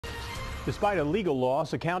Despite a legal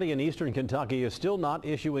loss, a county in eastern Kentucky is still not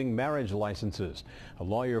issuing marriage licenses. A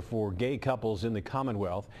lawyer for gay couples in the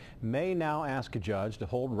Commonwealth may now ask a judge to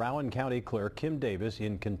hold Rowan County Clerk Kim Davis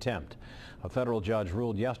in contempt. A federal judge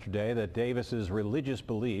ruled yesterday that Davis's religious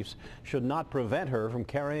beliefs should not prevent her from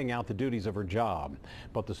carrying out the duties of her job.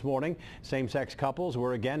 But this morning, same-sex couples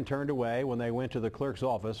were again turned away when they went to the clerk's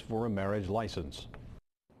office for a marriage license.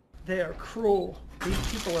 They are cruel.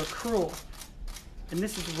 These people are cruel. And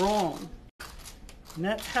this is wrong. And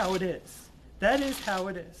that's how it is. That is how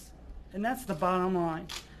it is. And that's the bottom line.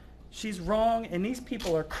 She's wrong, and these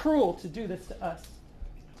people are cruel to do this to us.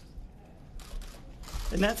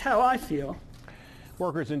 And that's how I feel.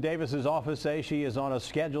 Workers in Davis's office say she is on a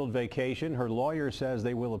scheduled vacation. Her lawyer says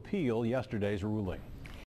they will appeal yesterday's ruling.